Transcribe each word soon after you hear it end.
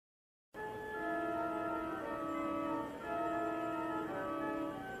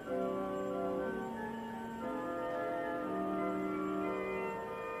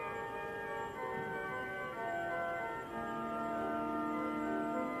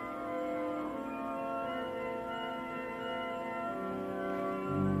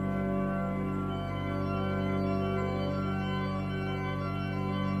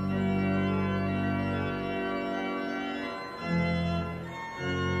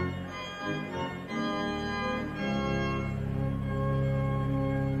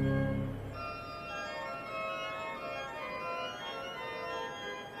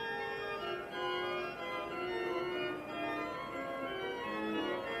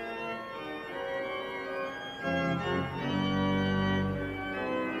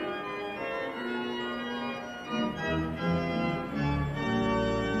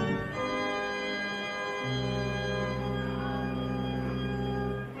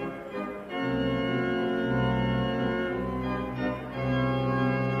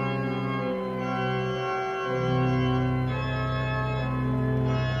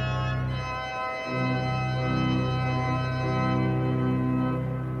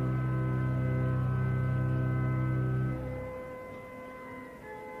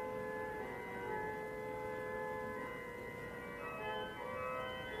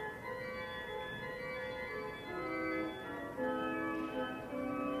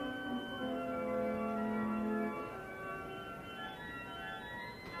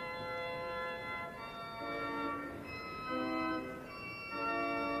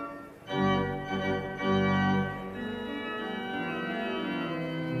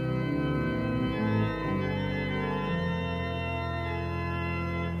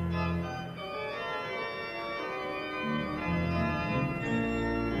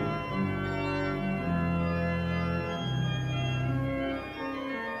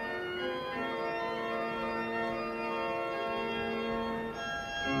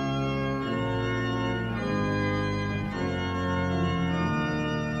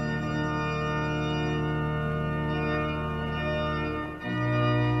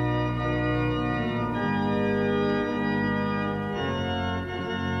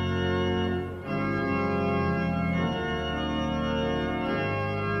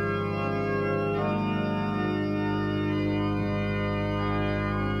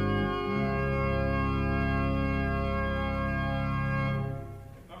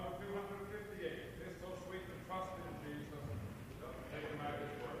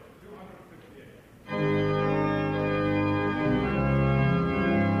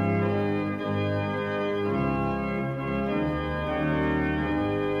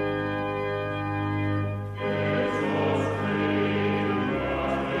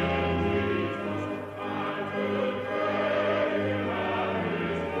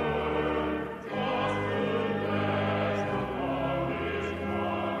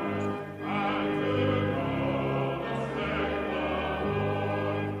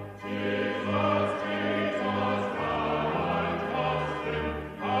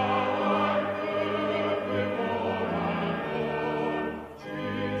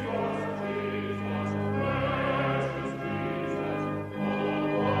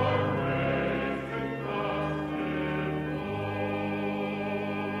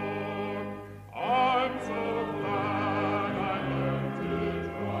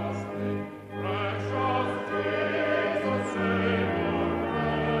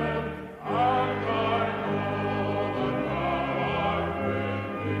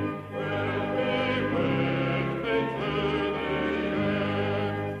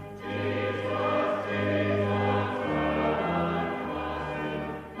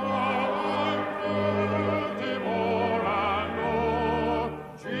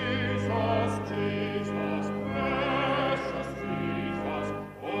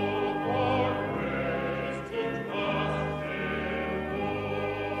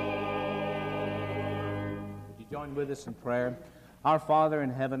Join with us in prayer. Our Father in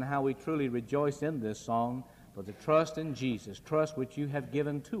heaven, how we truly rejoice in this song for the trust in Jesus, trust which you have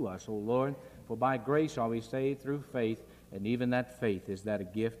given to us, O Lord. For by grace are we saved through faith, and even that faith is that a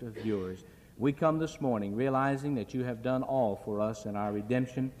gift of yours. We come this morning realizing that you have done all for us in our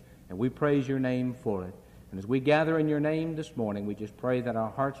redemption, and we praise your name for it. And as we gather in your name this morning, we just pray that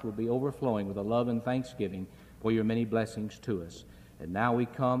our hearts will be overflowing with a love and thanksgiving for your many blessings to us. And now we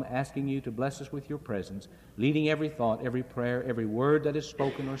come asking you to bless us with your presence, leading every thought, every prayer, every word that is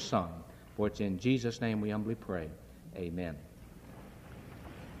spoken or sung. For it's in Jesus' name we humbly pray. Amen.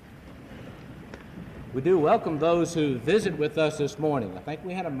 We do welcome those who visit with us this morning. I think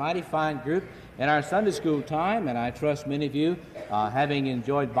we had a mighty fine group in our Sunday school time, and I trust many of you, having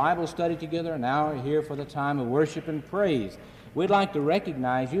enjoyed Bible study together, now are here for the time of worship and praise. We'd like to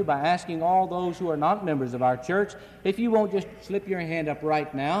recognize you by asking all those who are not members of our church, if you won't just slip your hand up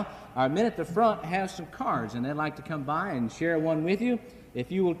right now. Our men at the front have some cards, and they'd like to come by and share one with you.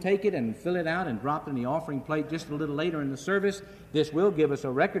 If you will take it and fill it out and drop it in the offering plate just a little later in the service, this will give us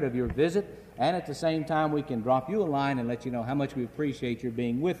a record of your visit, and at the same time we can drop you a line and let you know how much we appreciate your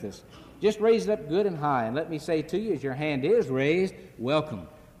being with us. Just raise it up good and high, and let me say to you, as your hand is raised, welcome.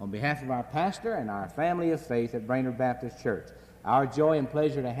 On behalf of our pastor and our family of faith at Brainerd Baptist Church, our joy and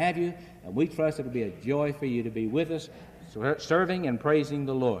pleasure to have you, and we trust it will be a joy for you to be with us, serving and praising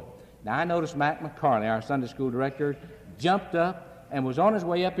the Lord. Now, I noticed Mac McCarley, our Sunday school director, jumped up and was on his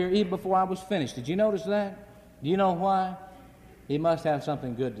way up here even before I was finished. Did you notice that? Do you know why? He must have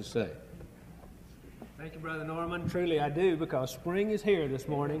something good to say. Thank you, Brother Norman. Truly I do, because spring is here this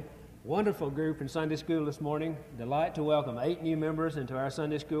morning. Wonderful group in Sunday school this morning. Delight to welcome 8 new members into our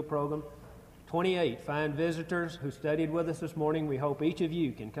Sunday school program. 28 fine visitors who studied with us this morning. We hope each of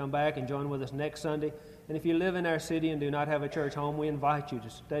you can come back and join with us next Sunday. And if you live in our city and do not have a church home, we invite you to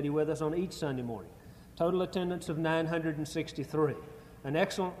study with us on each Sunday morning. Total attendance of 963. An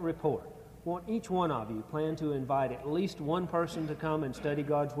excellent report. Want each one of you plan to invite at least one person to come and study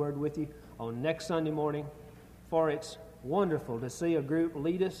God's Word with you on next Sunday morning, for it's wonderful to see a group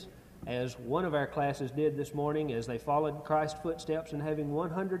lead us, as one of our classes did this morning, as they followed Christ's footsteps and having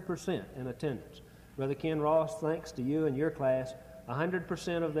 100% in attendance. Brother Ken Ross, thanks to you and your class,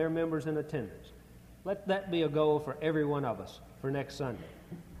 100% of their members in attendance. Let that be a goal for every one of us for next Sunday.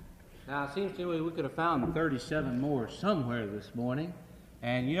 Now, it seems to me we could have found 37 more somewhere this morning.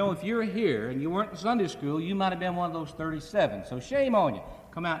 And, you know, if you're here and you weren't in Sunday school, you might have been one of those 37. So shame on you.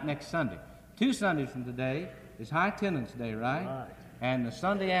 Come out next Sunday. 2 Sundays from today is High Attendance Day, right? Right. And the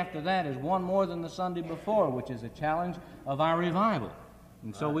Sunday after that is one more than the Sunday before, which is a challenge of our revival.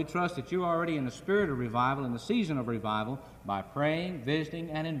 And so we trust that you're already in the spirit of revival, in the season of revival, by praying, visiting,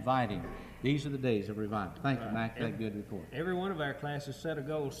 and inviting. These are the days of revival. Thank you, Mac, for that good report. Every one of our classes set a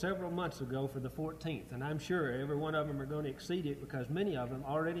goal several months ago for the 14th, and I'm sure every one of them are going to exceed it, because many of them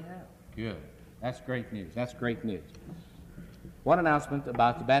already have. Good. That's great news. That's great news. One announcement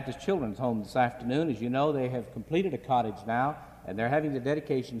about the Baptist Children's Home this afternoon. As you know, they have completed a cottage now, and they're having the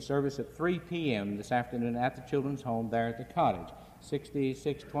dedication service at 3 p.m. this afternoon at the Children's Home there at the cottage,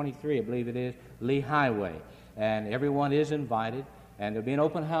 6623, I believe it is, Lee Highway. And everyone is invited, and there'll be an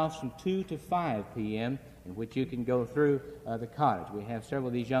open house from 2 to 5 p.m. in which you can go through the cottage. We have several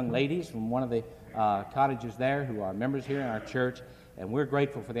of these young ladies from one of the cottages there who are members here in our church, and we're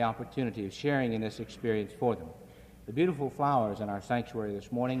grateful for the opportunity of sharing in this experience for them. The beautiful flowers in our sanctuary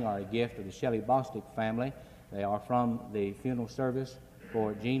this morning are a gift of the Shelley Bostic family. They are from the funeral service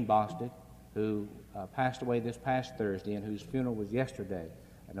for Jean Bostic, who passed away this past Thursday and whose funeral was yesterday.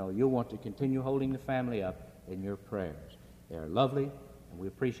 I know you'll want to continue holding the family up in your prayers. They are lovely, and we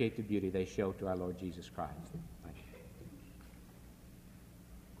appreciate the beauty they show to our Lord Jesus Christ. Thank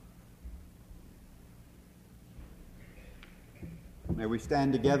you. May we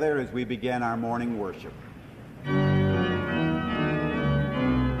stand together as we begin our morning worship.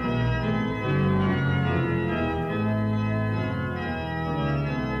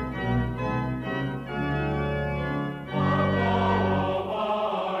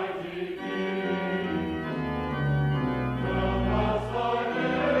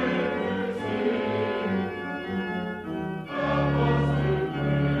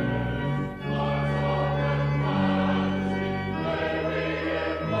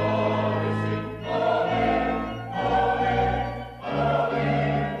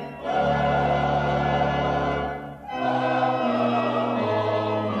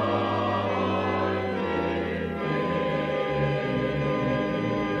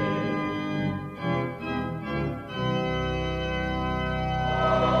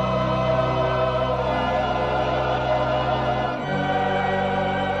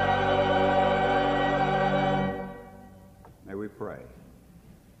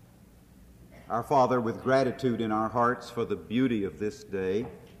 Our Father, with gratitude in our hearts for the beauty of this day,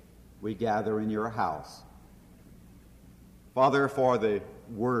 we gather in your house. Father, for the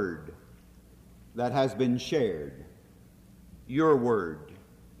word that has been shared, your word,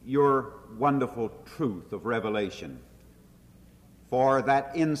 your wonderful truth of revelation, for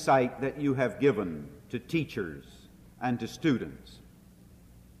that insight that you have given to teachers and to students,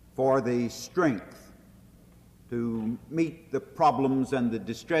 for the strength to meet the problems and the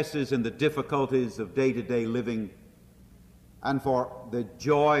distresses and the difficulties of day-to-day living, and for the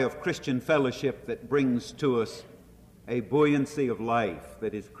joy of Christian fellowship that brings to us a buoyancy of life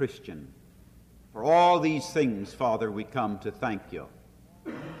that is Christian. For all these things, Father, we come to thank you.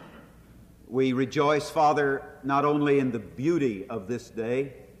 We rejoice, Father, not only in the beauty of this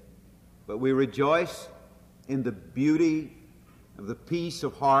day, but we rejoice in the beauty of the peace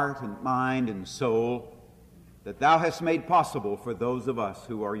of heart and mind and soul that thou hast made possible for those of us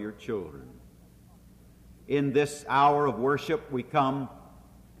who are your children. In this hour of worship, we come,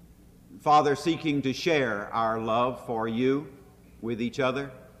 Father, seeking to share our love for you with each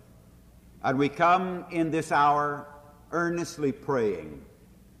other. And we come in this hour earnestly praying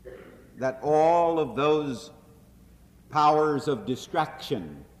that all of those powers of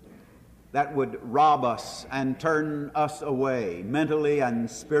distraction that would rob us and turn us away mentally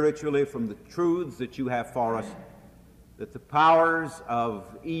and spiritually from the truths that you have for us, that the powers of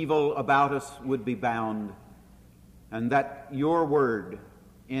evil about us would be bound, and that your word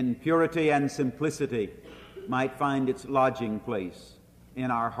in purity and simplicity might find its lodging place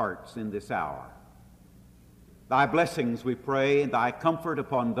in our hearts in this hour. Thy blessings, we pray, and thy comfort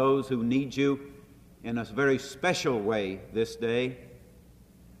upon those who need you in a very special way this day.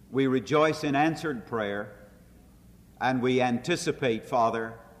 We rejoice in answered prayer, and we anticipate,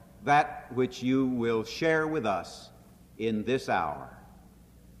 Father, that which you will share with us in this hour.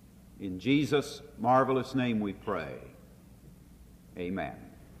 In Jesus' marvelous name we pray. Amen.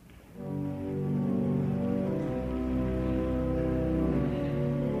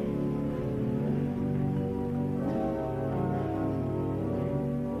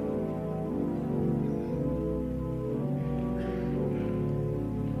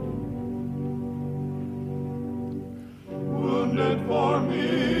 Wounded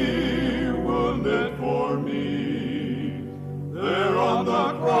for me, there on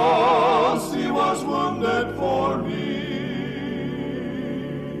the cross he was wounded for me.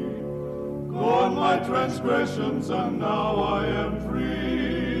 Gone my transgressions, and now I am free.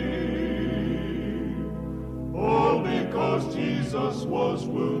 All because Jesus was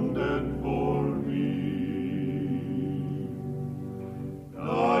wounded for me.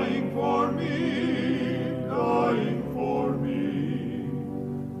 Dying for me, dying for me.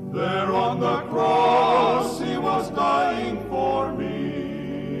 There on the cross he was dying for me.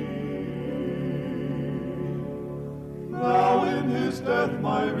 Now in his death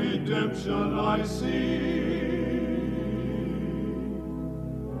my redemption I see.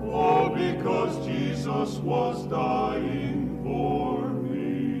 All because Jesus was dying for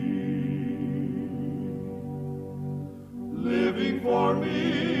me. Living for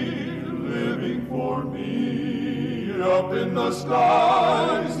me, living for me. Up in the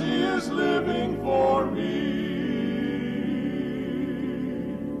skies he is living for me.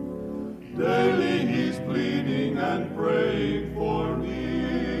 Daily he's pleading and praying for me.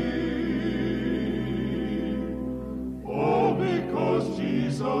 All because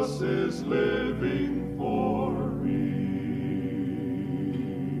Jesus is living for me.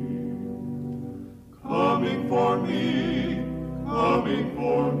 Coming for me, coming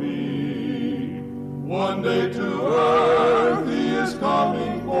for me. One day to earth he is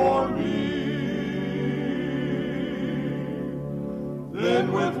coming for me.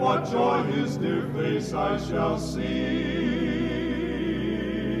 Then with what joy his dear face I shall see.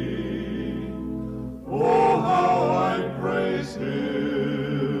 Oh, how I praise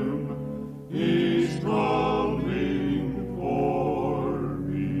him, he's coming for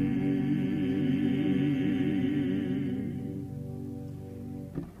me.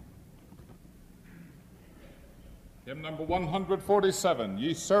 Hymn number 147,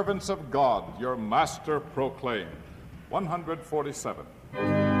 Ye Servants of God, Your Master Proclaim. 147.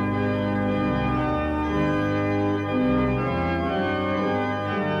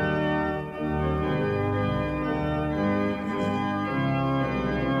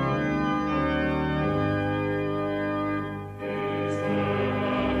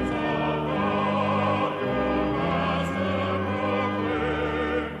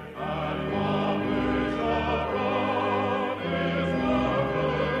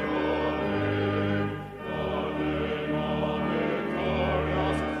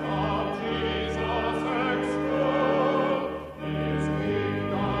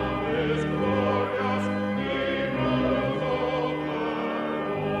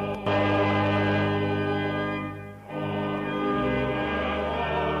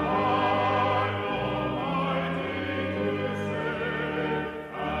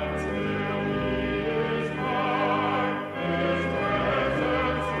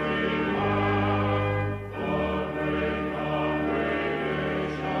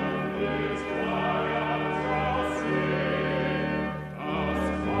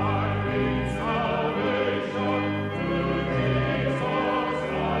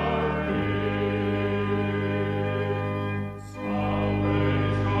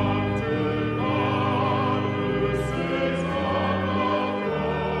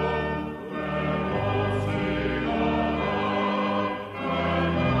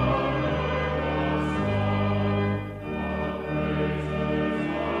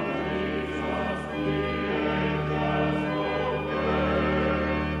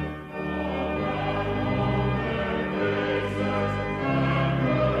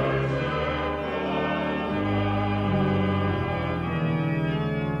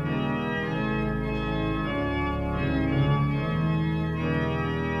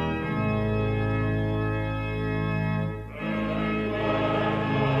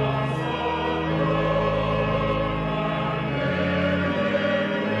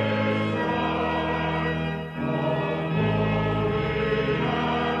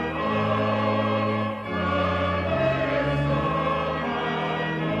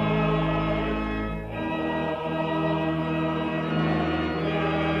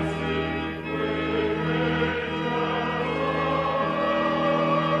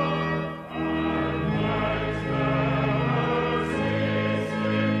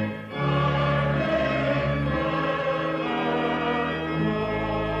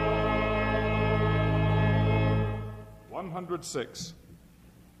 106,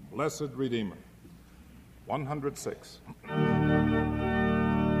 Blessed Redeemer. 106.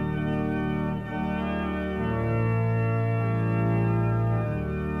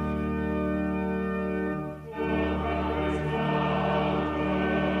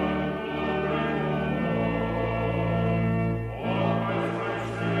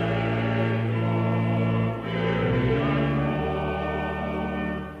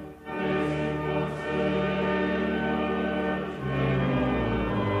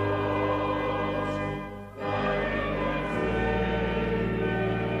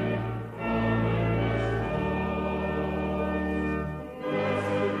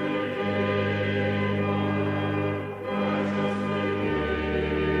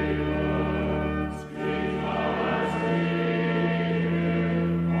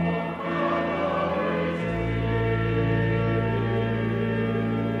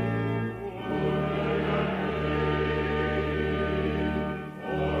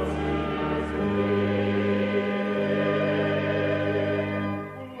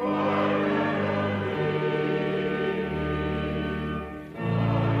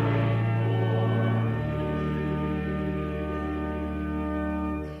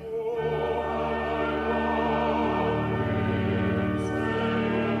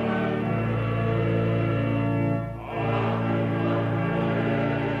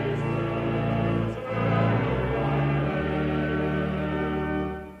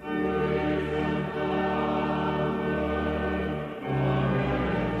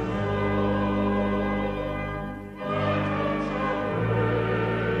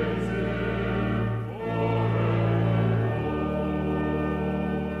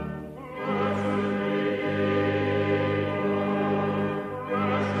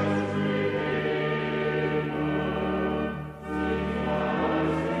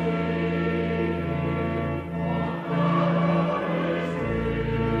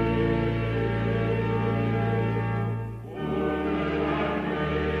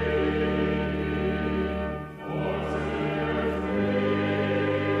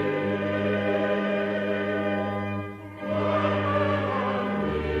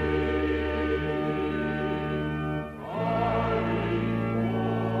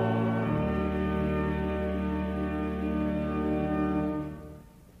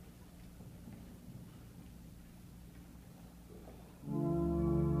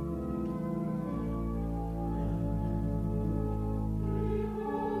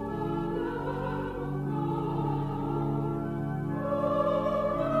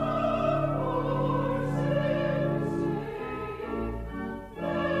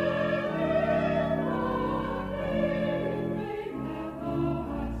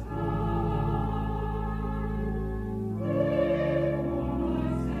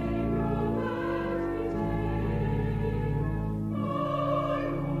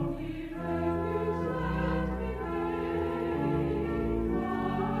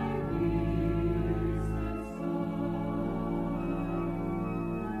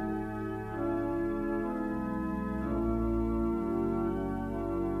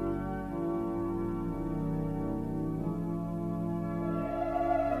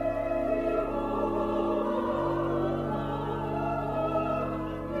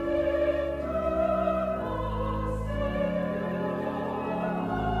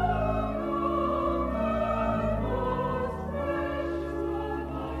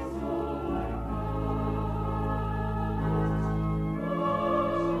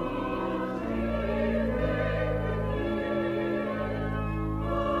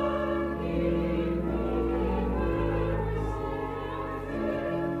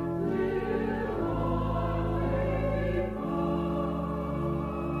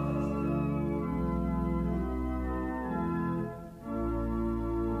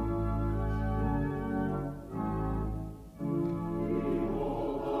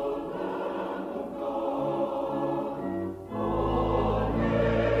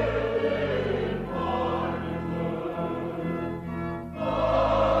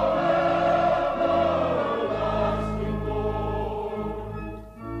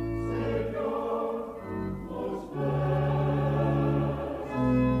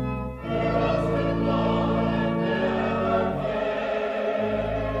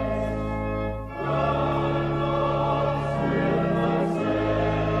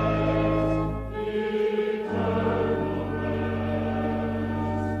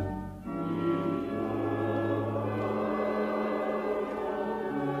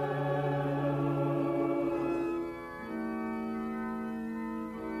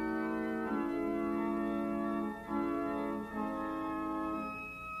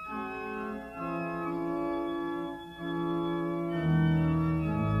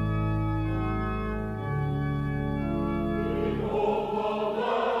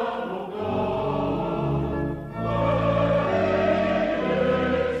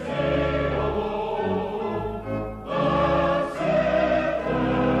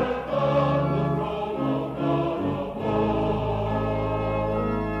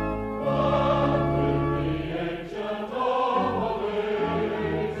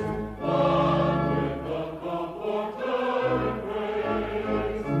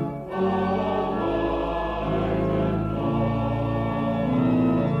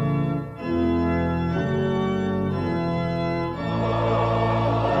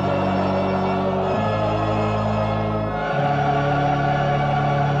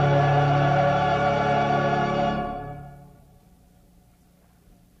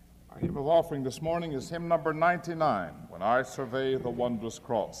 offering this morning is hymn number 99, When I Survey the Wondrous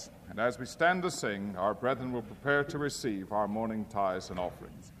Cross. And as we stand to sing, our brethren will prepare to receive our morning tithes and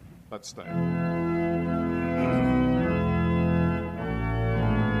offerings. Let's stand.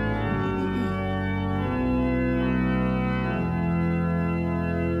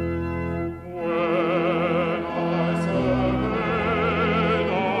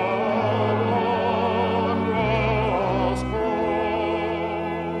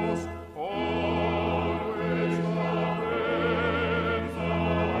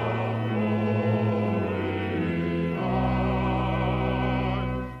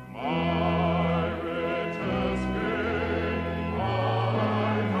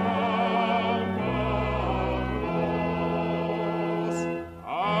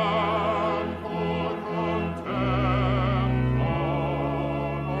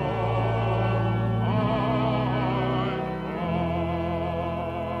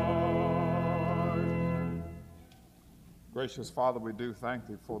 Gracious Father, we do thank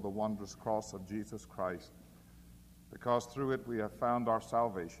Thee for the wondrous cross of Jesus Christ, because through it we have found our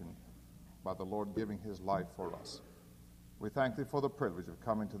salvation by the Lord giving His life for us. We thank Thee for the privilege of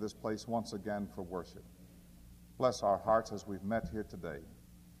coming to this place once again for worship. Bless our hearts as we've met here today.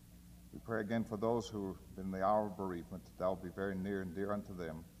 We pray again for those who have been in the hour of bereavement, that Thou will be very near and dear unto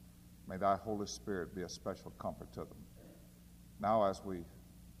them. May Thy Holy Spirit be a special comfort to them. Now as we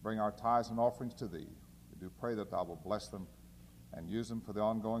bring our tithes and offerings to Thee, we do pray that Thou will bless them and use them for the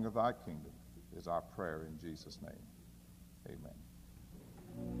ongoing of Thy kingdom, is our prayer in Jesus' name. Amen.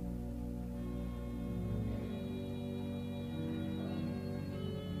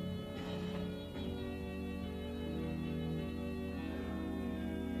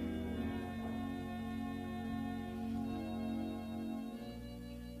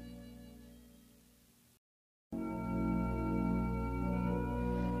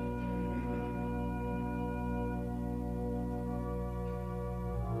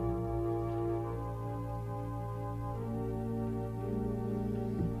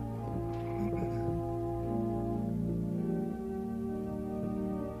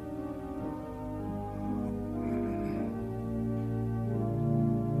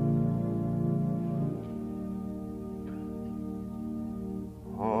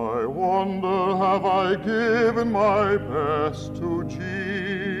 Wonder, have I given my best to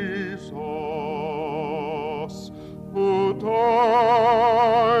Jesus, who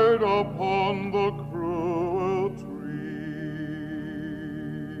died upon the cruel tree?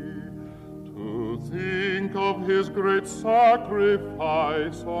 To think of His great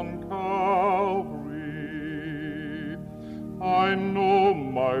sacrifice on Calvary, I know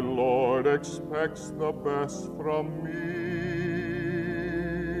my Lord expects the best from me.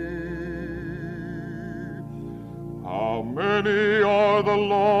 How many are the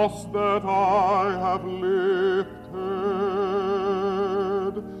lost that I have lifted?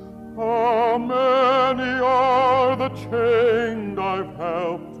 How many are the chained I've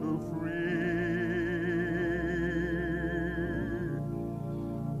helped to free?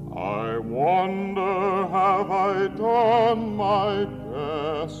 I wonder, have I done my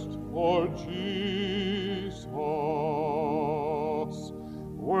best for Jesus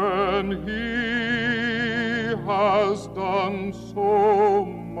when He has done so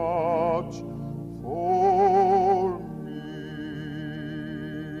much for me?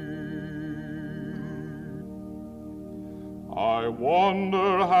 I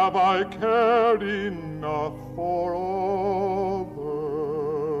wonder, have I cared enough for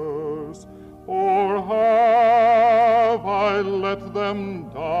others, or have I let them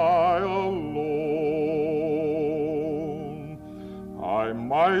die alone? I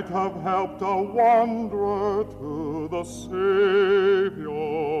might have helped a wanderer to the Savior.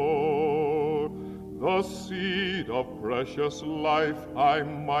 The seed of precious life I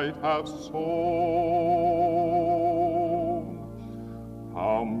might have sown.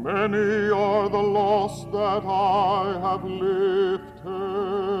 How many are the lost that I have lifted?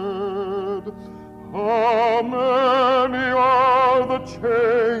 How many are the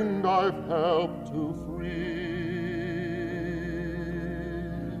chained I've helped to free?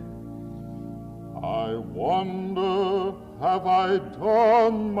 I wonder, have I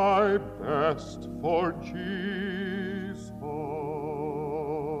done my best for Jesus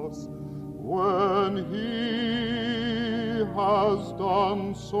when He has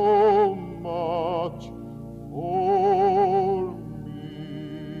done so much for me?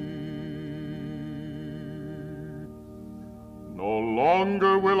 No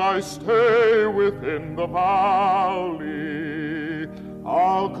longer will I stay within the valley.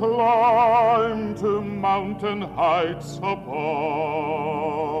 I'll climb to mountain heights above.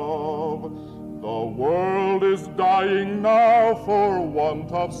 The world is dying now for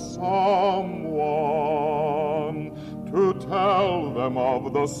want of someone to tell them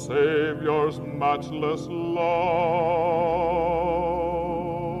of the Savior's matchless love.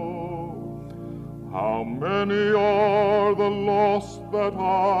 How many are the lost that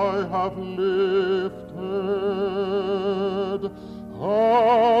I have lifted?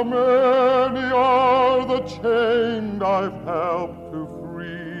 How many are the chained I've helped to free?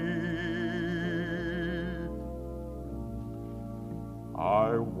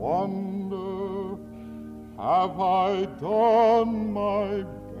 I wonder, have I done my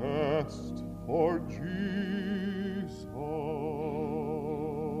best for Jesus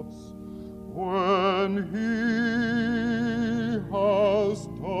when He has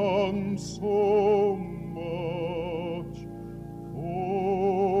done so much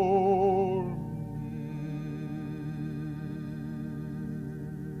for me?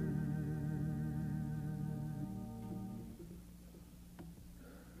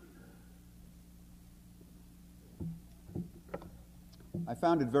 I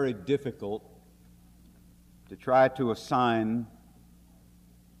found it very difficult to try to assign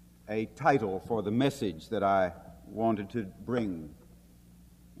a title for the message that I wanted to bring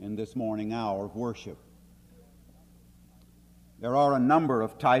in this morning hour of worship. There are a number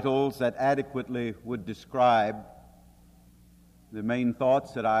of titles that adequately would describe the main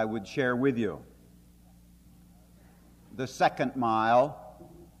thoughts that I would share with you. The second mile,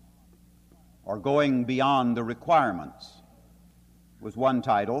 or going beyond the requirements, was one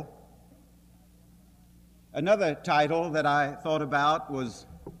title. Another title that I thought about was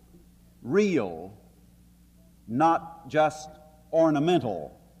Real, Not Just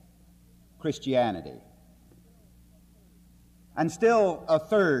Ornamental Christianity. And still a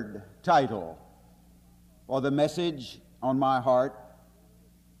third title for the message on my heart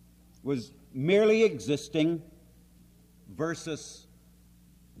was Merely Existing versus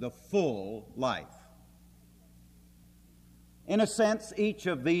the Full Life. In a sense, each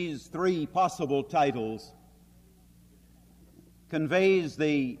of these three possible titles conveys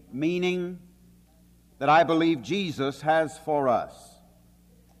the meaning that I believe Jesus has for us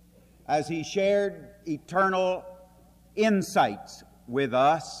as He shared eternal insights with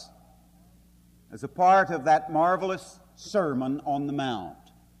us as a part of that marvelous Sermon on the Mount.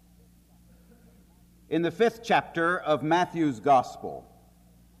 In the 5th chapter of Matthew's Gospel,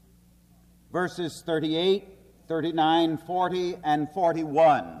 verses 38, 39, 40, and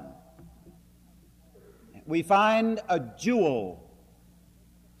 41, we find a jewel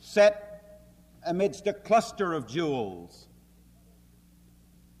set amidst a cluster of jewels,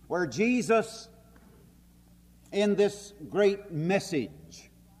 where Jesus, in this great message,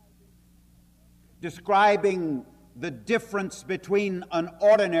 describing the difference between an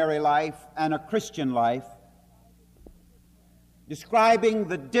ordinary life and a Christian life, describing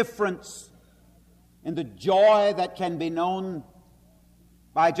the difference in the joy that can be known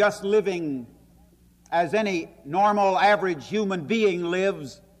by just living as any normal, average human being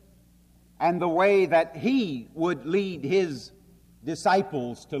lives, and the way that He would lead His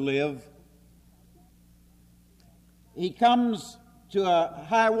disciples to live. He comes to a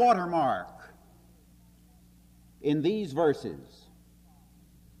high water mark in these verses.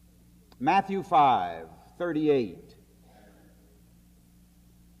 Matthew 5:38.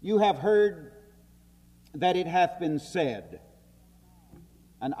 You have heard that it hath been said,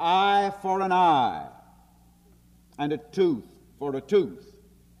 an eye for an eye, and a tooth for a tooth.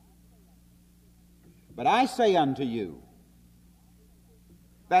 But I say unto you,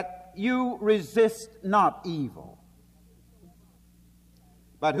 that you resist not evil,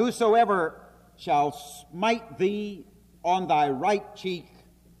 but whosoever shall smite thee on thy right cheek,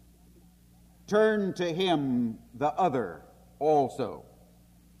 turn to him the other also.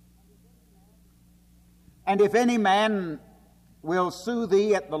 And if any man will sue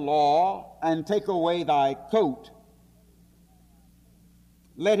thee at the law, and take away thy coat,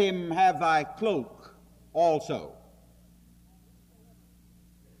 let him have thy cloak also.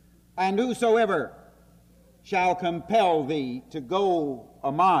 And whosoever shall compel thee to go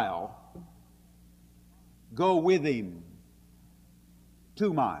a mile, go with him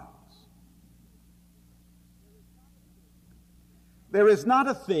 2 miles. There is not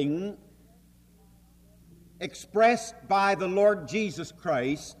a thing expressed by the Lord Jesus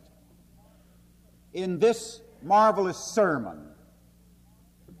Christ in this marvelous sermon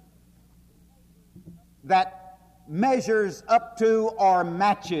that measures up to or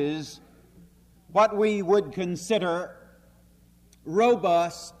matches what we would consider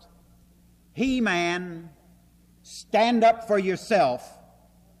robust, He-Man, stand up for yourself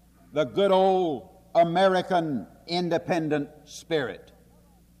the good old American independent spirit.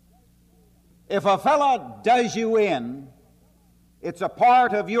 If a fellow does you in, it's a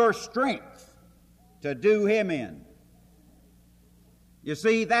part of your strength to do him in. You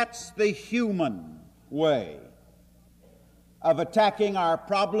see, that's the human way of attacking our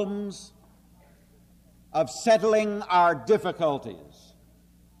problems, of settling our difficulties.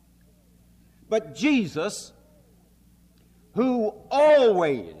 But Jesus, who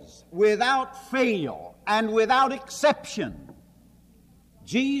always, without fail and without exception,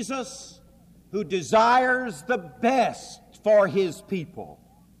 Jesus, who desires the best for his people,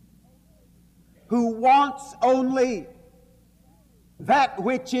 who wants only that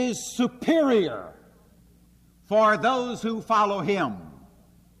which is superior for those who follow him.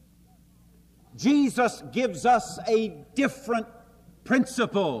 Jesus gives us a different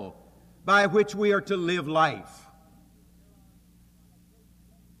principle by which we are to live life.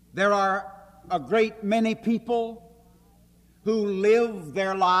 There are a great many people who live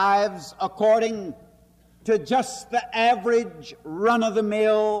their lives according to just the average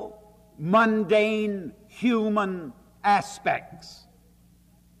run-of-the-mill, mundane human aspects,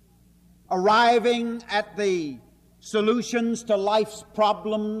 arriving at the solutions to life's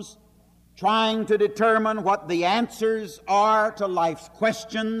problems, trying to determine what the answers are to life's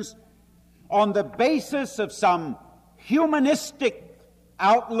questions on the basis of some humanistic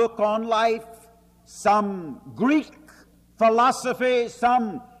outlook on life, some Greek philosophy,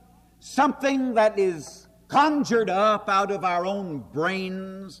 something that is conjured up out of our own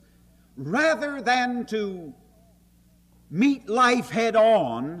brains, rather than to meet life head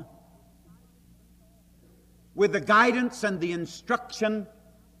on with the guidance and the instruction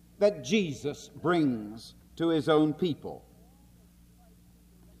that Jesus brings to his own people.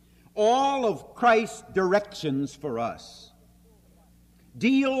 All of Christ's directions for us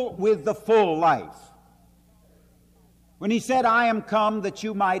deal with the full life. When he said, "I am come that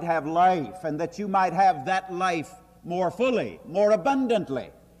you might have life, and that you might have that life more fully, more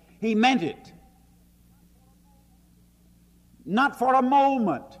abundantly," he meant it. Not for a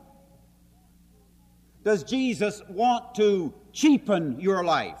moment does Jesus want to cheapen your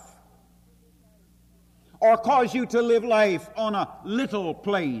life or cause you to live life on a little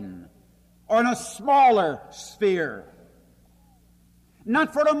plane or in a smaller sphere.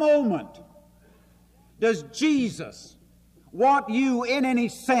 Not for a moment does Jesus want you in any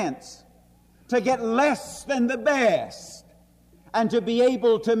sense to get less than the best and to be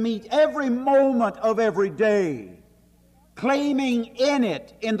able to meet every moment of every day, claiming in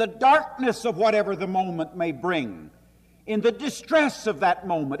it, in the darkness of whatever the moment may bring, in the distress of that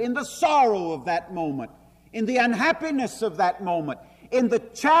moment, in the sorrow of that moment, in the unhappiness of that moment, in the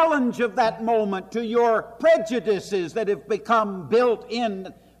challenge of that moment to your prejudices that have become built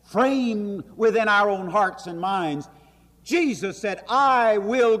in, framed within our own hearts and minds. Jesus said, "I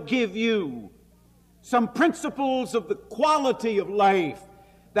will give you some principles of the quality of life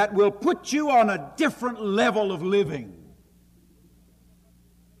that will put you on a different level of living."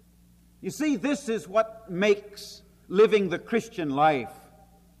 You see, this is what makes living the Christian life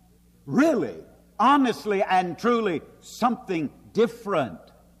really, honestly and truly something different.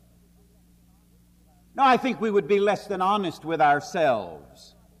 Now, I think we would be less than honest with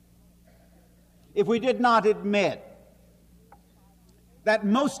ourselves if we did not admit that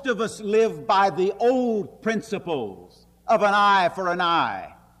most of us live by the old principles of an eye for an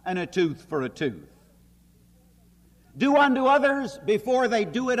eye and a tooth for a tooth. Do unto others before they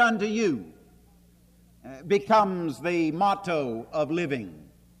do it unto you becomes the motto of living,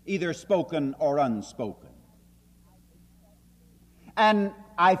 either spoken or unspoken. And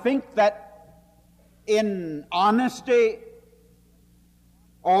I think that in honesty,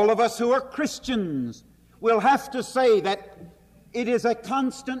 all of us who are Christians will have to say that it is a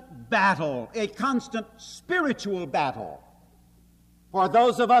constant battle, a constant spiritual battle for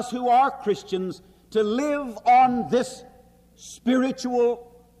those of us who are Christians to live on this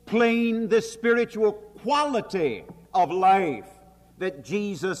spiritual plane, this spiritual quality of life that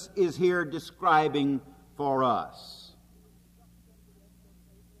Jesus is here describing for us.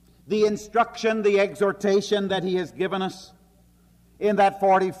 The instruction, the exhortation that he has given us in that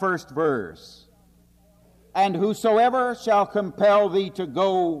 41st verse, "And whosoever shall compel thee to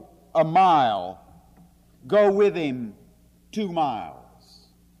go a mile, go with him 2 miles.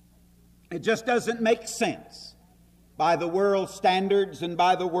 It just doesn't make sense by the world's standards and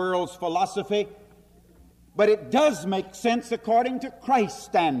by the world's philosophy, but it does make sense according to Christ's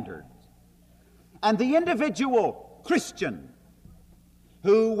standards. And the individual Christian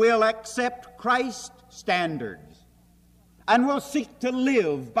who will accept Christ's standards and will seek to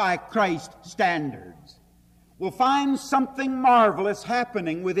live by Christ's standards will find something marvelous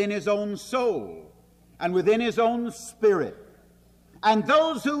happening within his own soul and within his own spirit. And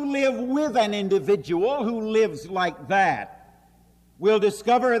those who live with an individual who lives like that will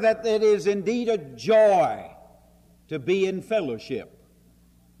discover that it is indeed a joy to be in fellowship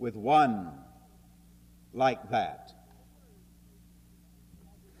with one like that.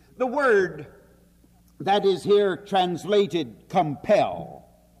 The word that is here translated compel,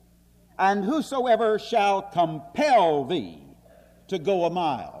 and whosoever shall compel thee to go a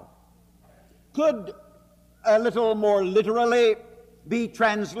mile, could a little more literally be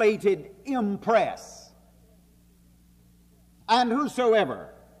translated impress. And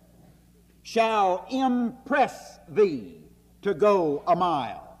whosoever shall impress thee to go a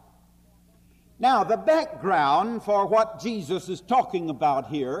mile. Now, the background for what Jesus is talking about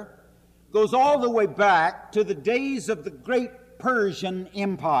here goes all the way back to the days of the great Persian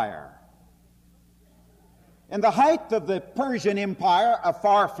Empire. In the height of the Persian Empire, a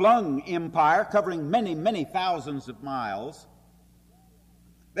far-flung empire covering many, many thousands of miles,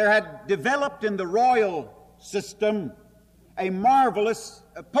 there had developed in the royal system a marvelous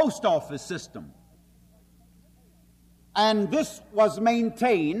post office system. And this was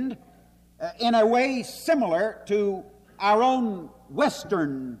maintained in a way similar to our own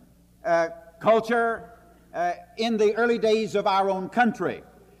Western culture in the early days of our own country.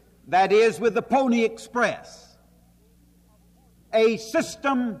 That is, with the Pony Express, a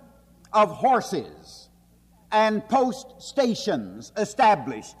system of horses and post stations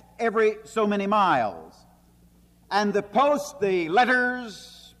established every so many miles. And the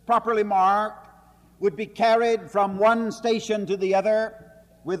letters properly marked would be carried from one station to the other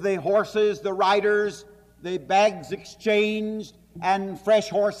with the horses, the riders, the bags exchanged, and fresh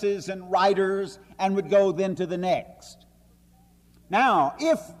horses and riders, and would go then to the next. Now,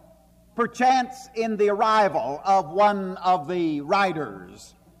 if perchance in the arrival of one of the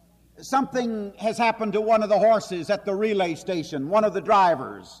riders, something has happened to one of the horses at the relay station, one of the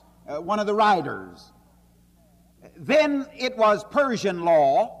drivers, one of the riders, then it was Persian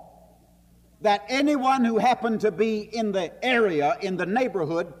law that anyone who happened to be in the area, in the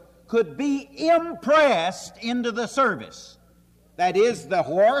neighborhood, could be impressed into the service. That is, the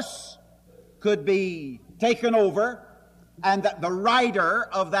horse could be taken over, and that the rider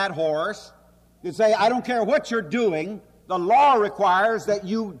of that horse could say, I don't care what you're doing, the law requires that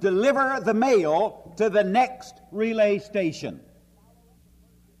you deliver the mail to the next relay station.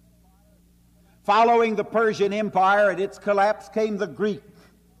 Following the Persian Empire at its collapse came the Greek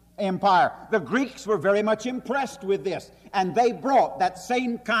Empire. The Greeks were very much impressed with this, and they brought that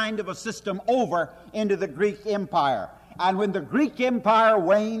same kind of a system over into the Greek Empire. And when the Greek Empire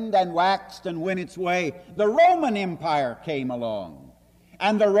waned and waxed and went its way, the Roman Empire came along.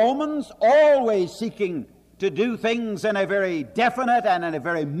 And the Romans, always seeking to do things in a very definite and in a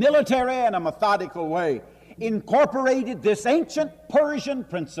very military and a methodical way, incorporated this ancient Persian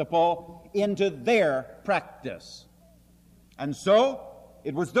principle into their practice. And so,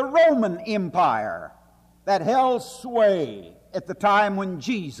 it was the Roman Empire that held sway at the time when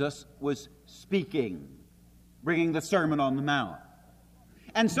Jesus was speaking, bringing the Sermon on the Mount.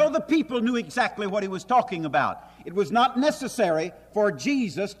 And so the people knew exactly what he was talking about. It was not necessary for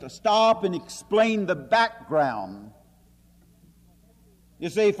Jesus to stop and explain the background, you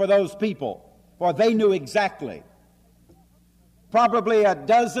see, for those people, for they knew exactly. Probably a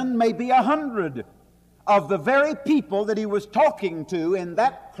dozen, maybe 100 of the very people that he was talking to in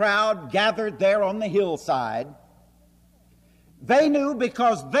that crowd gathered there on the hillside. They knew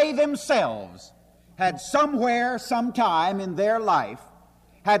because they themselves had somewhere, sometime in their life,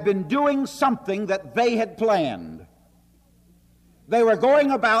 had been doing something that they had planned. They were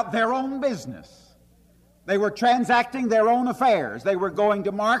going about their own business. They were transacting their own affairs. They were going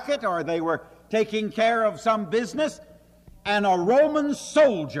to market, or they were taking care of some business, and a Roman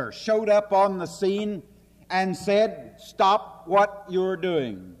soldier showed up on the scene and said, stop what you're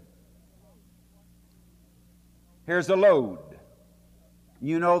doing. Here's a load.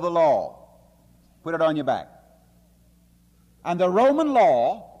 You know the law. Put it on your back. And the Roman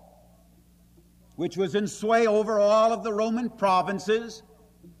law, which was in sway over all of the Roman provinces,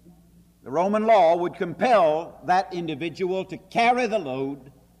 the Roman law would compel that individual to carry the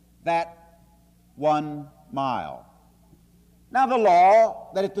load that 1 mile. Now, the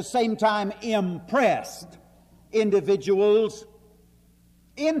law that at the same time impressed individuals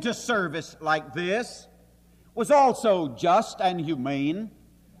into service like this was also just and humane,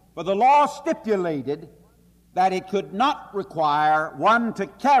 for the law stipulated that it could not require one to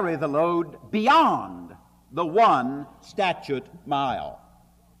carry the load beyond the one statute mile.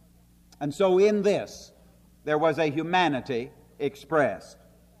 And so in this, there was a humanity expressed.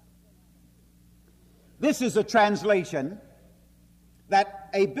 This is a translation that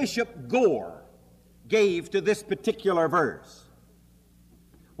a Bishop Gore gave to this particular verse.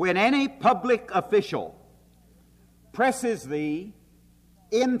 When any public official presses thee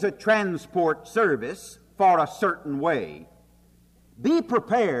into transport service for a certain way, be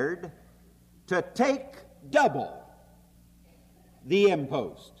prepared to take double the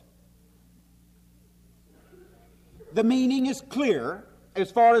impost. The meaning is clear as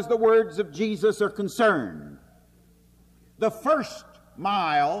far as the words of Jesus are concerned. The first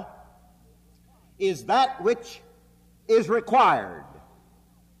mile is that which is required.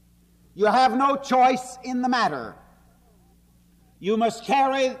 You have no choice in the matter. You must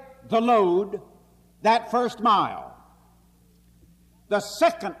carry the load that first mile. The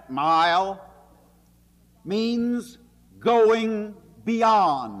second mile means going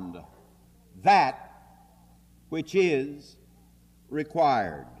beyond that which is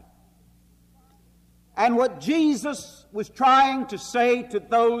required. And what Jesus was trying to say to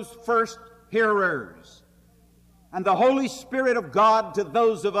those first hearers, and the Holy Spirit of God to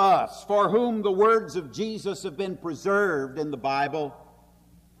those of us for whom the words of Jesus have been preserved in the Bible,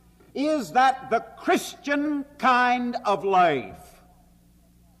 is that the Christian kind of life,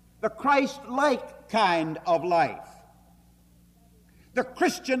 the Christ-like kind of life, the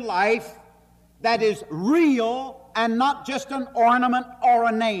Christian life that is real and not just an ornament or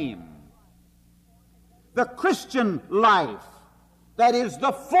a name, the Christian life that is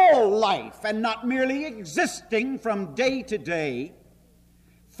the full life and not merely existing from day to day,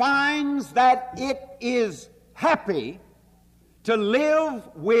 finds that it is happy to live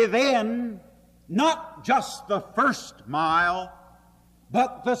within not just the first mile,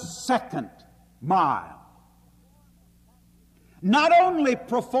 but the second mile. Not only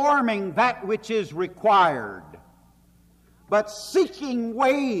performing that which is required, but seeking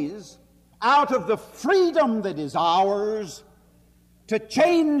ways out of the freedom that is ours to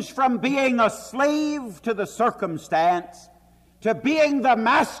change from being a slave to the circumstance to being the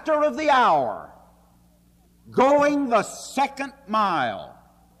master of the hour, going the second mile,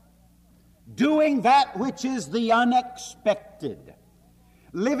 doing that which is the unexpected,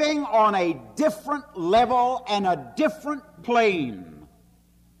 living on a different level and a different plane,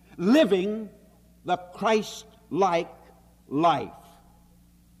 living the Christ-like life.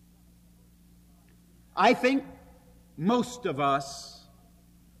 I think most of us,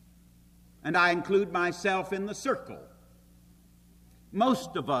 and I include myself in the circle,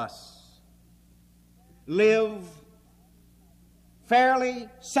 most of us live fairly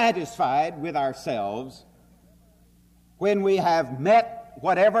satisfied with ourselves when we have met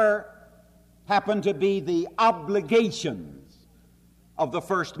whatever happen to be the obligations of the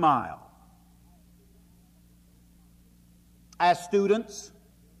first mile. As students,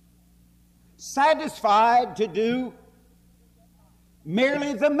 satisfied to do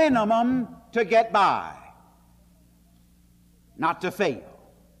merely the minimum to get by, not to fail,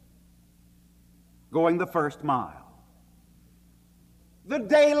 going the first mile. The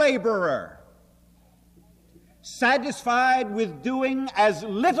day laborer, satisfied with doing as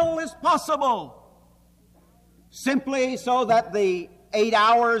little as possible, simply so that the 8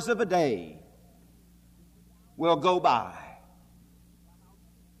 hours of a day will go by.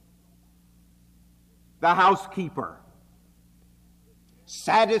 The housekeeper,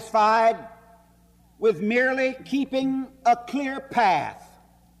 satisfied with merely keeping a clear path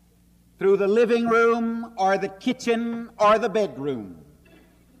through the living room or the kitchen or the bedroom,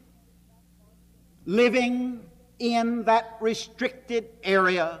 living in that restricted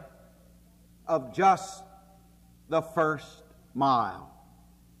area of just the first mile.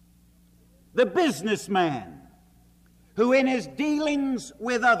 The businessman who in his dealings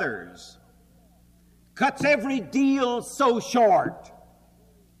with others cuts every deal so short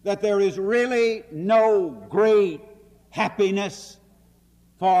that there is really no great happiness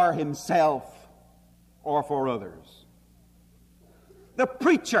for himself or for others. The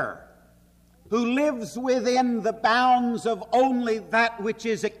preacher who lives within the bounds of only that which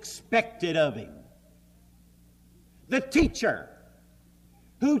is expected of him. The teacher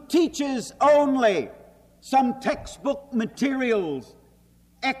who teaches only some textbook materials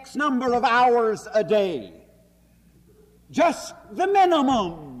X number of hours a day, just the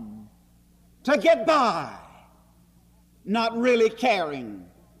minimum to get by, not really caring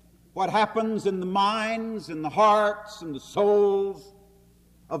what happens in the minds and the hearts and the souls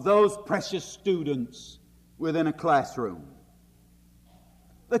of those precious students within a classroom.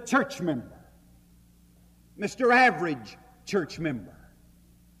 The church member Mr. Average church member,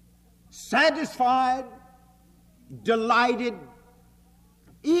 satisfied, delighted,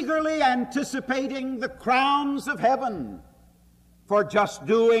 eagerly anticipating the crowns of heaven for just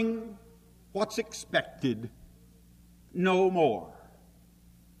doing what's expected, no more.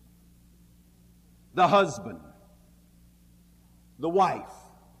 The husband, the wife,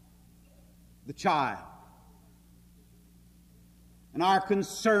 the child. And our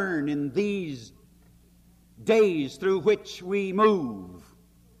concern in these days through which we move,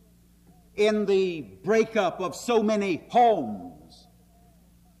 in the breakup of so many homes,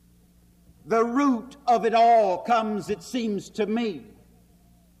 the root of it all comes, it seems to me,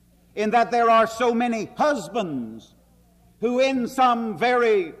 in that there are so many husbands who in some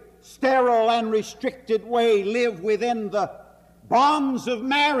very sterile and restricted way live within the bonds of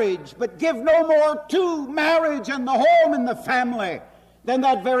marriage, but give no more to marriage and the home and the family than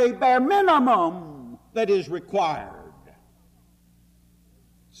that very bare minimum that is required.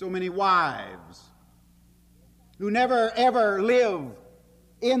 So many wives who never ever live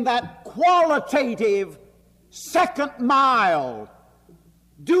in that qualitative second mile,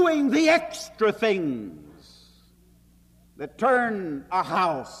 doing the extra things that turn a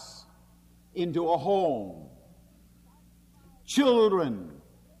house into a home. Children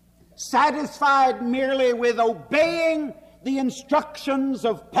satisfied merely with obeying the instructions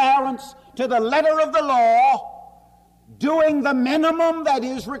of parents to the letter of the law, doing the minimum that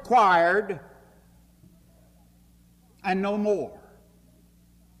is required, and no more.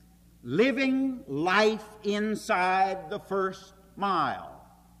 Living life inside the first mile.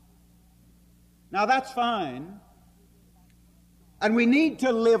 Now that's fine. And we need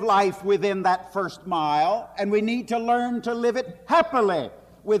to live life within that first mile, and we need to learn to live it happily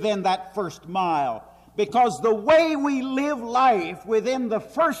within that first mile. Because the way we live life within the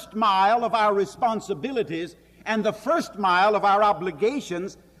first mile of our responsibilities and the first mile of our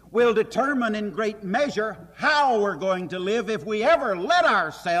obligations will determine in great measure how we're going to live if we ever let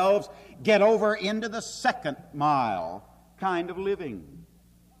ourselves get over into the second mile kind of living.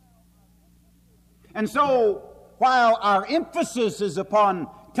 And so, while our emphasis is upon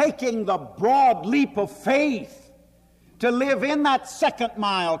taking the broad leap of faith to live in that second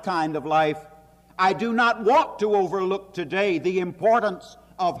mile kind of life, I do not want to overlook today the importance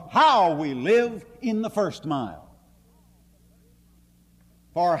of how we live in the first mile.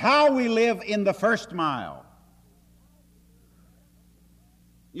 For how we live in the first mile,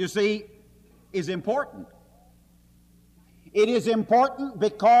 you see, is important. It is important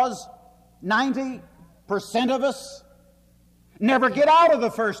because 90% of us never get out of the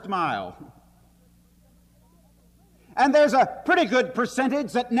first mile. And there's a pretty good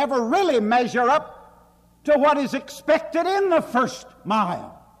percentage that never really measure up to what is expected in the first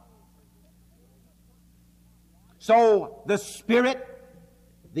mile. So the spirit,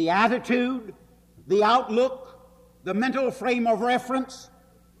 the attitude, the outlook, the mental frame of reference,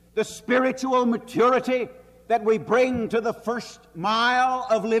 the spiritual maturity that we bring to the first mile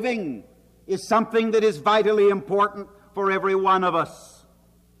of living is something that is vitally important for every one of us.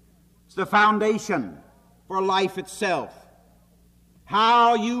 It's the foundation for life itself.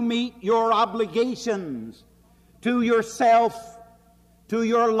 How you meet your obligations to yourself, to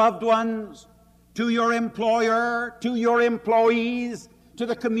your loved ones, to your employer, to your employees, to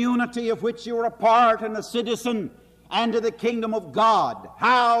the community of which you are a part and a citizen, and to the kingdom of God.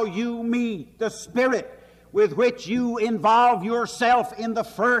 How you meet the spirit with which you involve yourself in the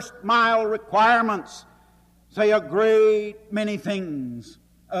first mile requirements say a great many things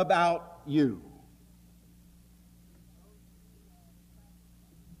about you.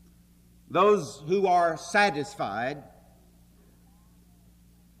 Those who are satisfied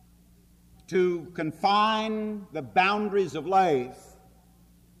to confine the boundaries of life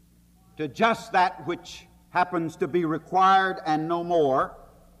to just that which happens to be required and no more,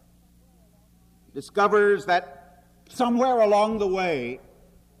 discovers that somewhere along the way,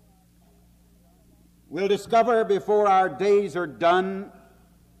 we'll discover before our days are done,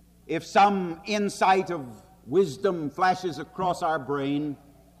 if some insight of wisdom flashes across our brain,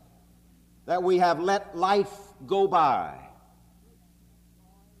 that we have let life go by,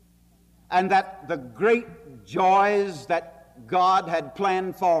 and that the great joys that God had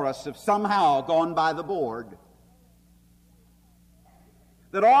planned for us have somehow gone by the board.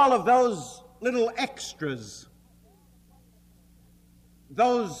 That all of those little extras,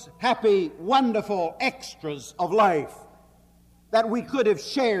 those happy, wonderful extras of life that we could have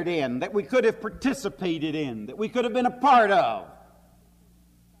shared in, that we could have participated in, that we could have been a part of,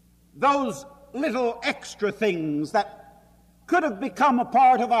 those little extra things that could have become a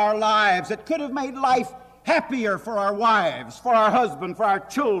part of our lives, that could have made life happier for our wives, for our husband, for our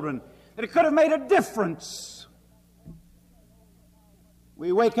children, that it could have made a difference.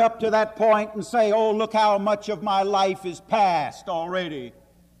 We wake up to that point and say, oh, look how much of my life is past already.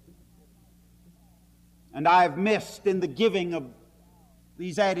 And I've missed in the giving of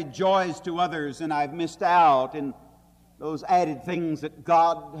these added joys to others, and I've missed out in those added things that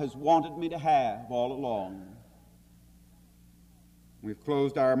God has wanted me to have all along. We've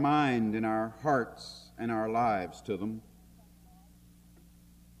closed our mind and our hearts and our lives to them.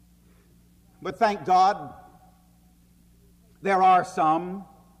 But thank God, there are some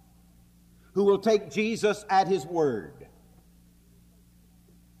who will take Jesus at His word.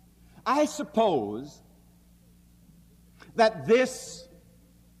 I suppose that this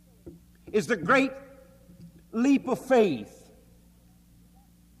is the great leap of faith,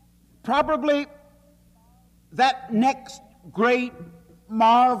 probably that next great,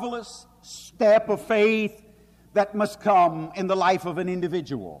 marvelous step of faith that must come in the life of an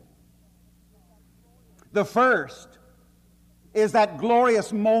individual. The first is that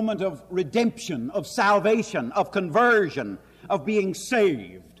glorious moment of redemption, of salvation, of conversion, of being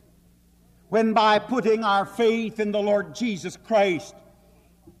saved, when by putting our faith in the Lord Jesus Christ,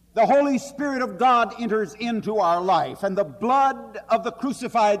 the Holy Spirit of God enters into our life, and the blood of the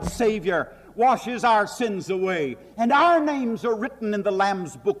crucified Savior washes our sins away, and our names are written in the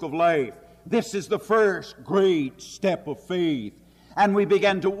Lamb's book of life. This is the first great step of faith, and we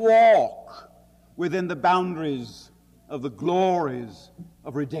begin to walk within the boundaries of the glories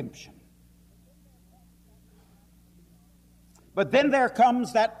of redemption. But then there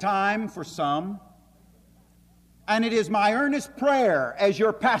comes that time for some, and it is my earnest prayer as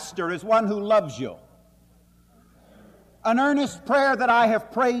your pastor, as one who loves you, an earnest prayer that I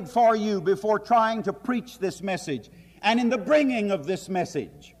have prayed for you before trying to preach this message, and in the bringing of this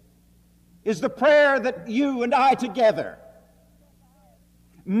message, is the prayer that you and I together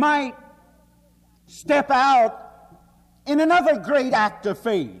might step out in another great act of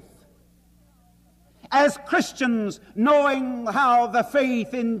faith. As Christians, knowing how the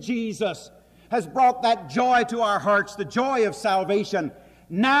faith in Jesus has brought that joy to our hearts, the joy of salvation,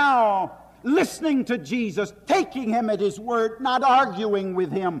 now listening to Jesus, taking Him at His word, not arguing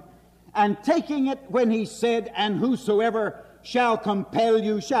with Him, and taking it when He said, and whosoever shall compel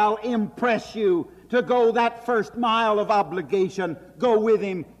you, shall impress you to go that first mile of obligation, go with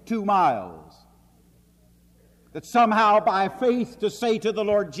him 2 miles. That somehow by faith to say to the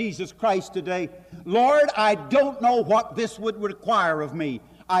Lord Jesus Christ today, Lord, I don't know what this would require of me.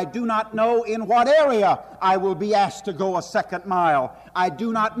 I do not know in what area I will be asked to go a second mile. I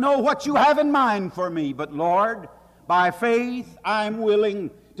do not know what you have in mind for me. But Lord, by faith, I'm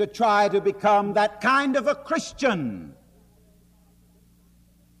willing to try to become that kind of a Christian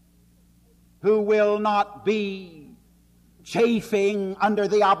who will not be chafing under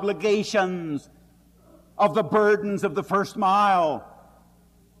the obligations of the burdens of the first mile.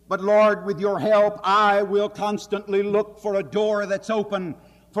 But Lord, with your help, I will constantly look for a door that's open,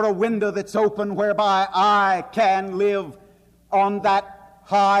 for a window that's open, whereby I can live on that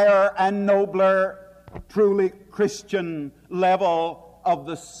higher and nobler, truly Christian level of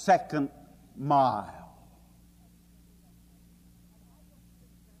the second mile.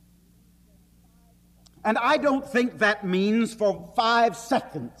 And I don't think that means for 5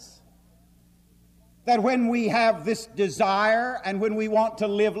 seconds that when we have this desire and when we want to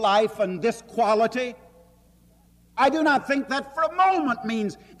live life in this quality, I do not think that for a moment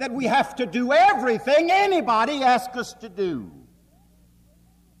means that we have to do everything anybody asks us to do.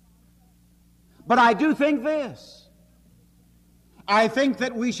 But I do think this. I think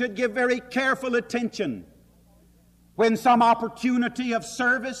that we should give very careful attention when some opportunity of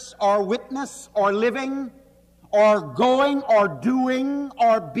service or witness or living or going or doing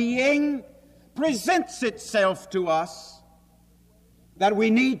or being presents itself to us, that we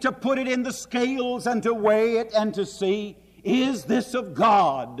need to put it in the scales and to weigh it and to see, is this of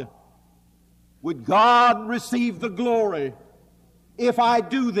God? Would God receive the glory if I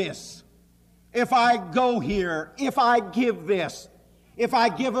do this, if I go here, if I give this, if I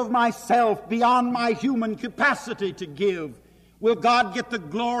give of myself beyond my human capacity to give? Will God get the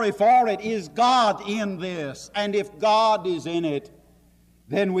glory for it? Is God in this? And if God is in it,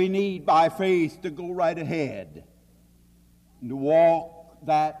 then we need by faith to go right ahead and to walk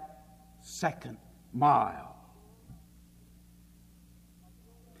that second mile.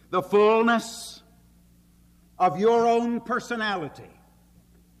 The fullness of your own personality,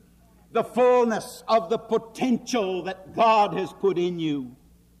 the fullness of the potential that God has put in you,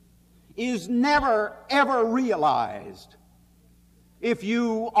 is never, ever realized if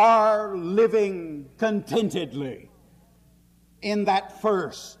you are living contentedly in that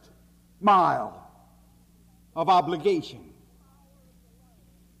first mile of obligation.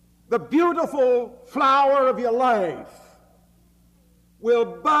 The beautiful flower of your life will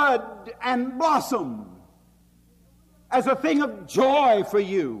bud and blossom as a thing of joy for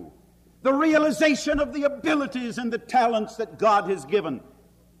you. The realization of the abilities and the talents that God has given.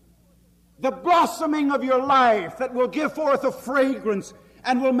 The blossoming of your life that will give forth a fragrance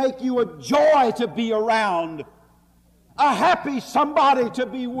and will make you a joy to be around. A happy somebody to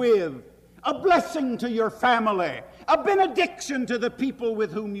be with. A blessing to your family. A benediction to the people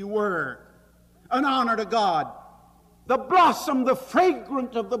with whom you were. An honor to God. The blossom, the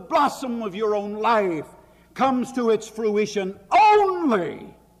fragrance of the blossom of your own life comes to its fruition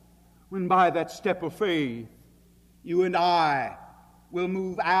only when by that step of faith you and I will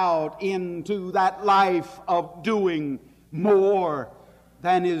move out into that life of doing more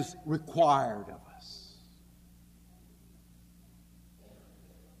than is required of us.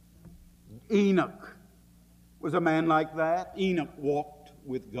 Enoch was a man like that. Enoch walked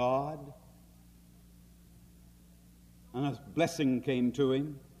with God, and a blessing came to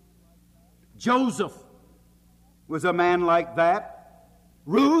him. Joseph was a man like that.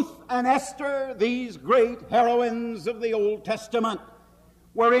 Ruth and Esther, these great heroines of the Old Testament,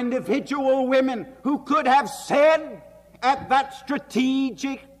 were individual women who could have said at that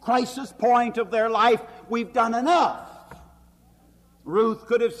strategic crisis point of their life, we've done enough. Ruth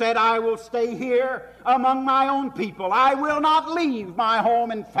could have said, I will stay here among my own people. I will not leave my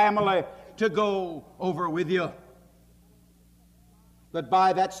home and family to go over with you. But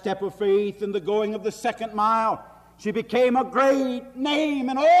by that step of faith and the going of the second mile, she became a great name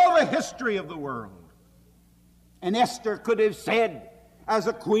in all the history of the world. And Esther could have said, as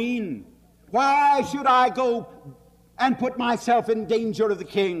a queen, why should I go and put myself in danger of the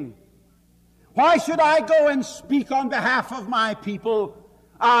king? Why should I go and speak on behalf of my people?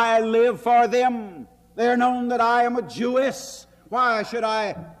 I live for them. They're known that I am a Jewess. Why should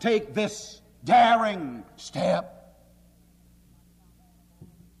I take this daring step?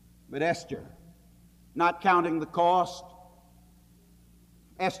 But Esther, not counting the cost,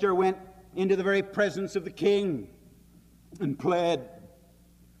 Esther went into the very presence of the king and pled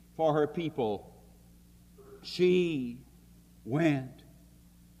for her people. She went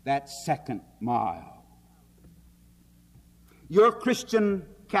that second mile. Your Christian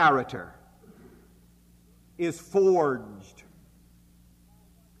character is forged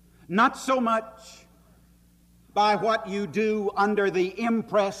not so much by what you do under the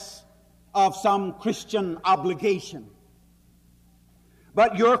impress of some Christian obligation,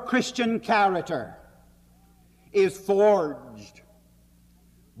 but your Christian character is forged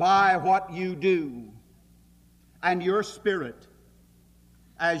by what you do and your spirit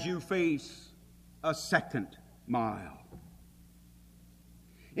as you face a second mile.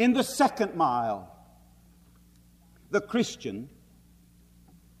 In the second mile, the Christian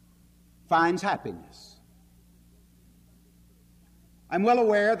finds happiness. I'm well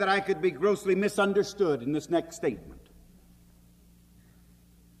aware that I could be grossly misunderstood in this next statement.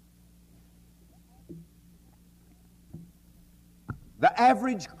 The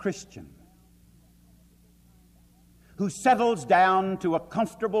average Christian who settles down to a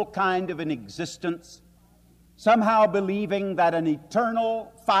comfortable kind of an existence, somehow believing that an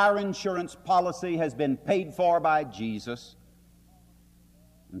eternal fire insurance policy has been paid for by Jesus,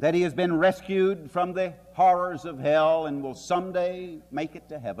 that he has been rescued from the horrors of hell and will someday make it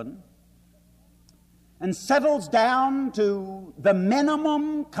to heaven, and settles down to the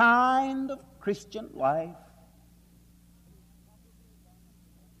minimum kind of Christian life,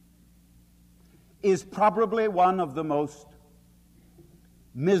 is probably one of the most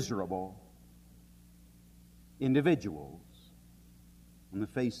miserable individuals on the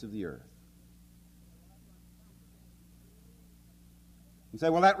face of the earth. You say,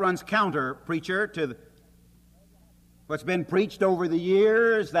 well, that runs counter, preacher, to what's been preached over the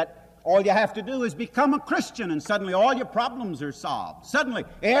years, that all you have to do is become a Christian and suddenly all your problems are solved. Suddenly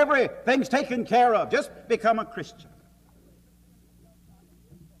everything's taken care of. Just become a Christian.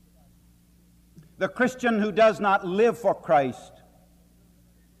 The Christian who does not live for Christ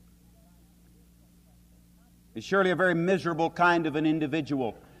is surely a very miserable kind of an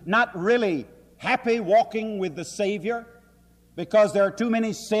individual. Not really happy walking with the Savior because there are too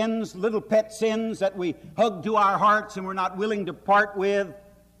many sins, little pet sins that we hug to our hearts and we're not willing to part with.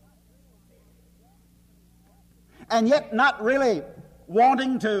 And yet not really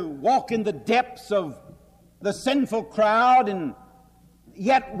wanting to walk in the depths of the sinful crowd, and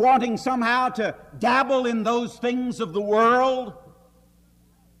yet wanting somehow to dabble in those things of the world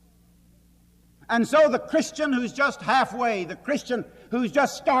And so the Christian who's just halfway, the Christian who's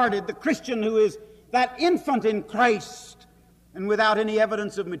just started, the Christian who is that infant in Christ and without any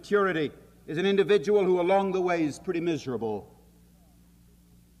evidence of maturity is an individual who along the way is pretty miserable.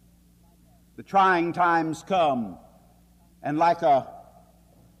 The trying times come, and like a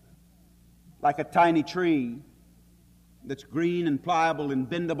tiny tree that's green and pliable and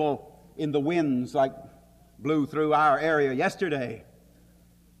bendable in the winds like blew through our area yesterday,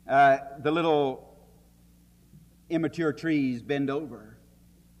 the little immature trees bend over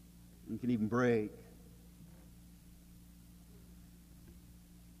and can even break.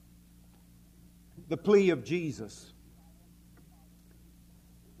 The plea of Jesus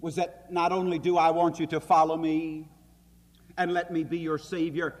was that not only do I want you to follow me and let me be your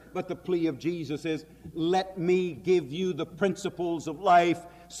Savior, but the plea of Jesus is, let me give you the principles of life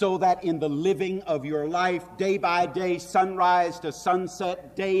so that in the living of your life, day by day, sunrise to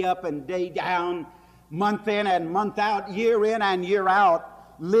sunset, day up and day down, month in and month out, year in and year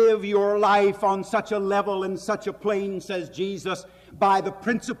out, live your life on such a level and such a plane, says Jesus, by the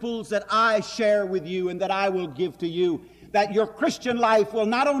principles that I share with you and that I will give to you, that your Christian life will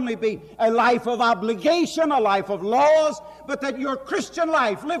not only be a life of obligation, a life of laws, but that your Christian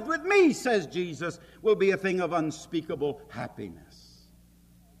life, lived with me, says Jesus, will be a thing of unspeakable happiness.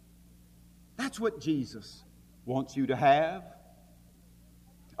 That's what Jesus wants you to have.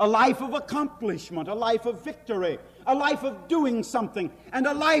 A life of accomplishment, a life of victory, a life of doing something, and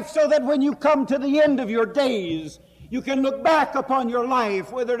a life so that when you come to the end of your days, you can look back upon your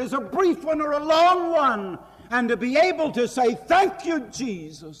life, whether it is a brief one or a long one, and to be able to say, thank you,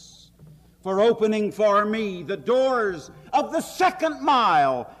 Jesus, for opening for me the doors of the second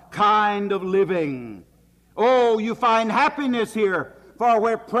mile kind of living. Oh, you find happiness here, for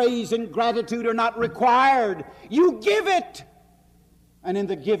where praise and gratitude are not required, you give it. And in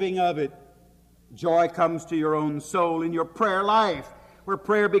the giving of it, joy comes to your own soul in your prayer life, where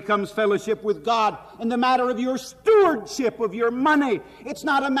prayer becomes fellowship with God. In the matter of your stewardship of your money, it's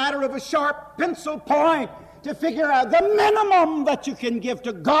not a matter of a sharp pencil point to figure out the minimum that you can give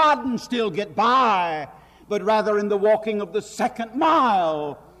to God and still get by, but rather in the walking of the second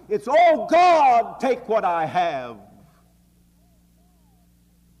mile, it's, oh God, take what I have.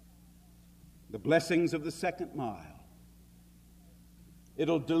 The blessings of the second mile.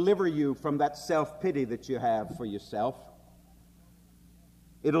 It'll deliver you from that self-pity that you have for yourself.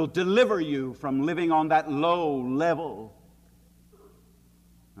 It'll deliver you from living on that low level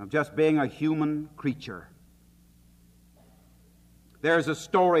of just being a human creature. There's a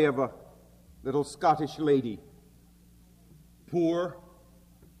story of a little Scottish lady, poor,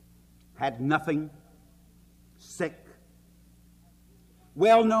 had nothing, sick,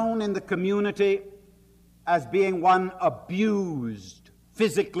 well known in the community as being one abused,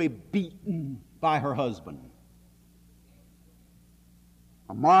 physically beaten by her husband.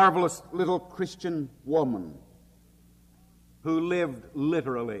 A marvelous little Christian woman who lived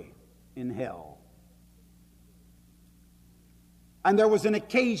literally in hell. And there was an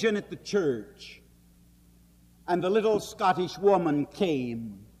occasion at the church, and the little Scottish woman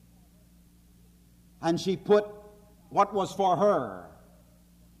came, and she put what was for her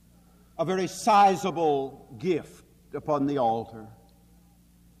a very sizable gift upon the altar.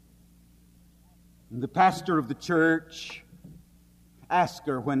 And the pastor of the church asked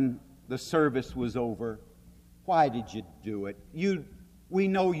her when the service was over, why did you do it? We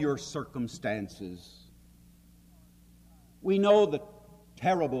know your circumstances. We know the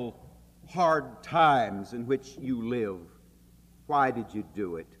terrible, hard times in which you live. Why did you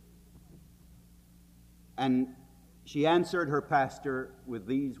do it? And she answered her pastor with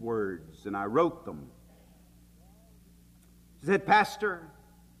these words, and I wrote them. She said, Pastor,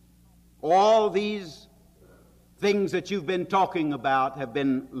 all these things that you've been talking about have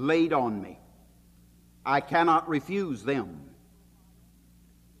been laid on me. I cannot refuse them.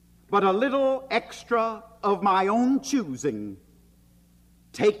 But a little extra of my own choosing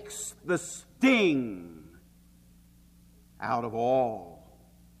takes the sting out of all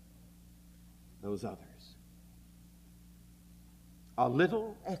those others. A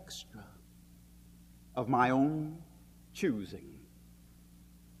little extra of my own choosing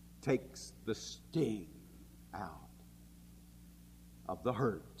takes the sting out of the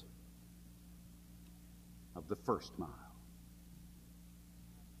hurt of the first mile.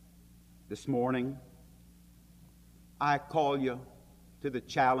 This morning, I call you to the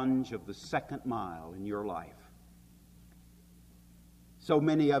challenge of the second mile in your life. So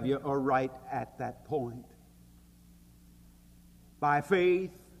many of you are right at that point. By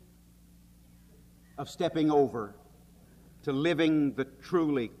faith of stepping over to living the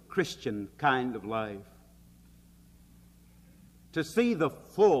truly Christian kind of life, to see the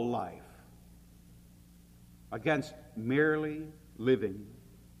full life against merely living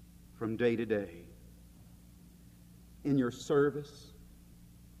from day to day, in your service,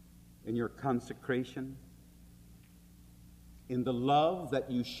 in your consecration, in the love that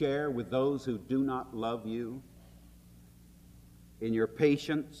you share with those who do not love you, in your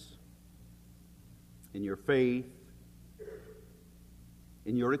patience, in your faith,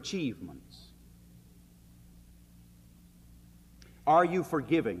 in your achievements. Are you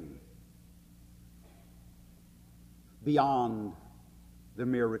forgiving beyond the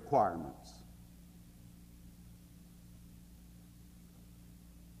mere requirements?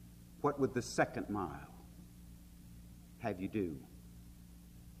 What would the second mile have you do?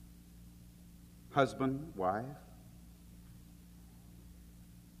 Husband, wife,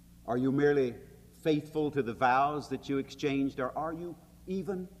 are you merely faithful to the vows that you exchanged, or are you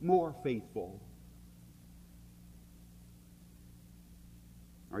even more faithful?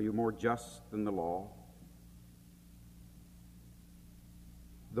 Are you more just than the law?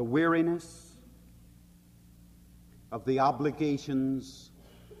 The weariness of the obligations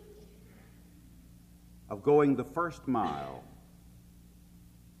of going the first mile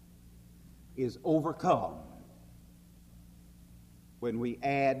is overcome when we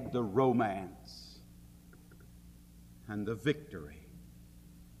add the romance and the victory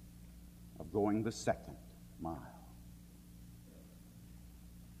of going the second mile.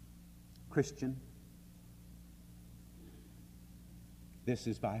 Christian, this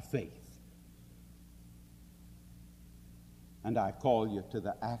is by faith. And I call you to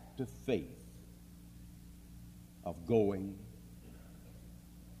the act of faith of going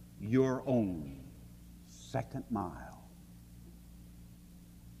your own second mile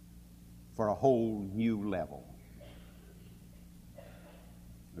for a whole new level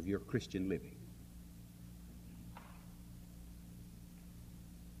of your Christian living.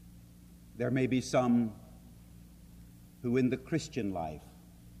 There may be some who in the Christian life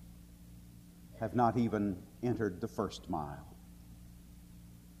have not even entered the first mile.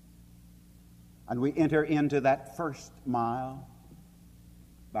 And we enter into that first mile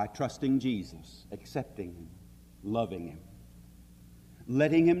by trusting Jesus, accepting Him, loving Him,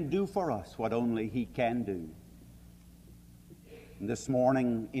 letting Him do for us what only He can do. And this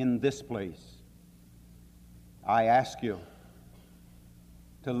morning in this place, I ask you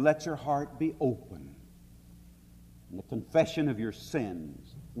to let your heart be open in the confession of your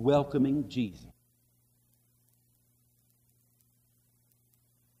sins, welcoming Jesus